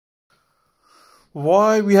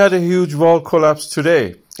Why we had a huge wall collapse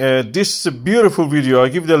today? This is a beautiful video. I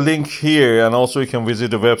give the link here, and also you can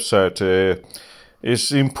visit the website.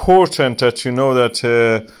 It's important that you know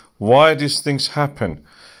that why these things happen.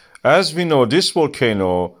 As we know, this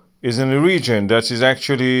volcano is in a region that is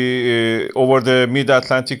actually over the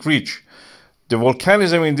mid-Atlantic ridge. The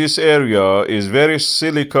volcanism in this area is very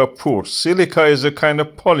silica poor. Silica is a kind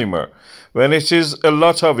of polymer. When it is a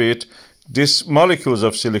lot of it, these molecules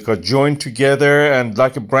of silica join together, and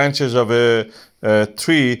like branches of a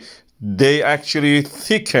tree, they actually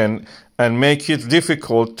thicken and make it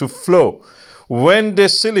difficult to flow. When the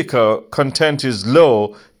silica content is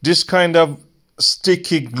low, this kind of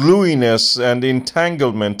sticky gluiness and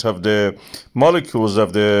entanglement of the molecules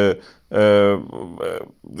of the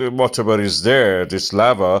whatever is there, this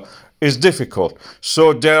lava, is difficult.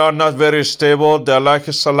 So they are not very stable. They're like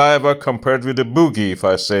a saliva compared with a boogie, if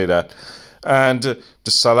I say that. And the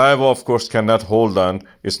saliva, of course, cannot hold on.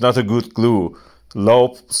 It's not a good glue.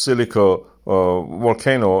 Low silica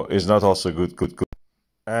volcano is not also good.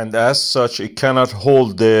 And as such, it cannot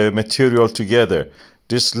hold the material together.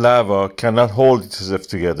 This lava cannot hold itself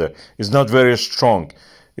together. It's not very strong.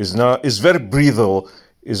 It's very brittle.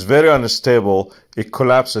 It's very unstable. It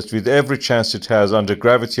collapses with every chance it has. Under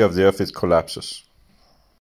gravity of the earth, it collapses.